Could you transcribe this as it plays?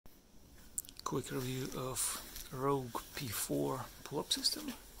quick review of Rogue P-4 pull-up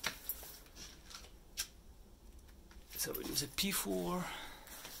system. So it is a P-4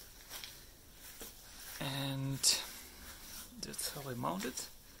 and that's how I mount it.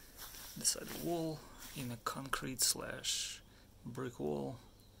 Beside the wall in a concrete / brick wall.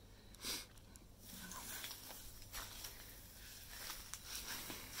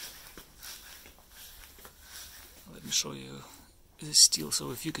 Let me show you the steel.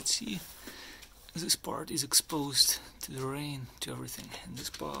 So if you could see, this part is exposed to the rain, to everything, and this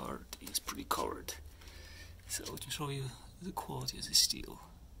part is pretty covered. So let me show you the quality of the steel.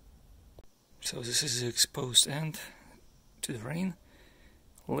 So this is the exposed end to the rain.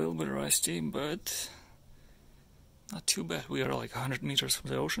 A little bit rusty, but not too bad. We are like 100 meters from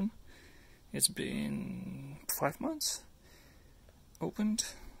the ocean. It's been 5 months opened.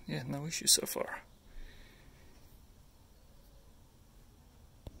 Yeah, no issues so far.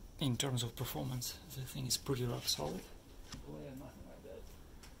 In terms of performance, the thing is pretty rock solid. Oh, yeah, nothing like that.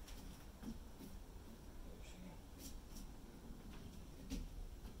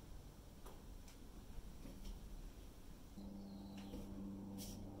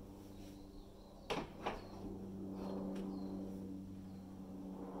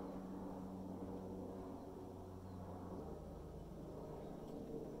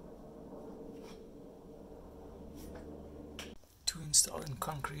 To install in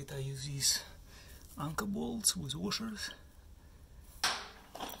concrete, I use these anchor bolts with washers.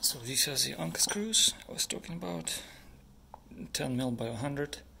 So these are the anchor screws I was talking about, 10 mm by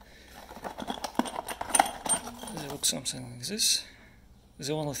 100. They look something like this.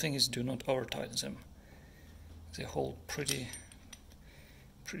 The only thing is, do not over tighten them. They hold pretty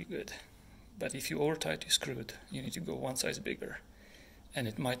good. But if you over tighten your screw, you need to go one size bigger, and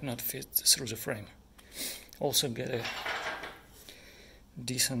it might not fit through the frame. Also get a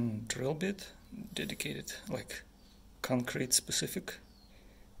decent drill bit, dedicated, like concrete specific.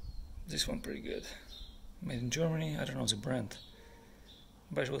 This one pretty good, made in Germany. I don't know the brand,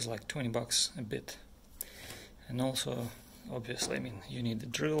 but it was like 20 bucks a bit. And also, obviously, I mean, you need the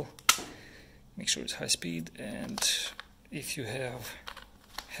drill. Make sure it's high speed, and if you have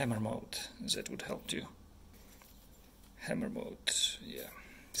hammer mode, that would help too. Hammer mode, yeah.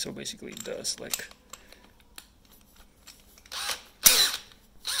 So basically, it does like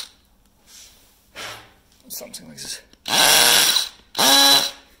something like this.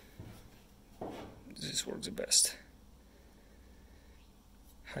 This works the best.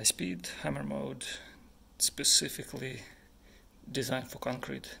 High speed, hammer mode, specifically designed for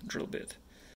concrete drill bit.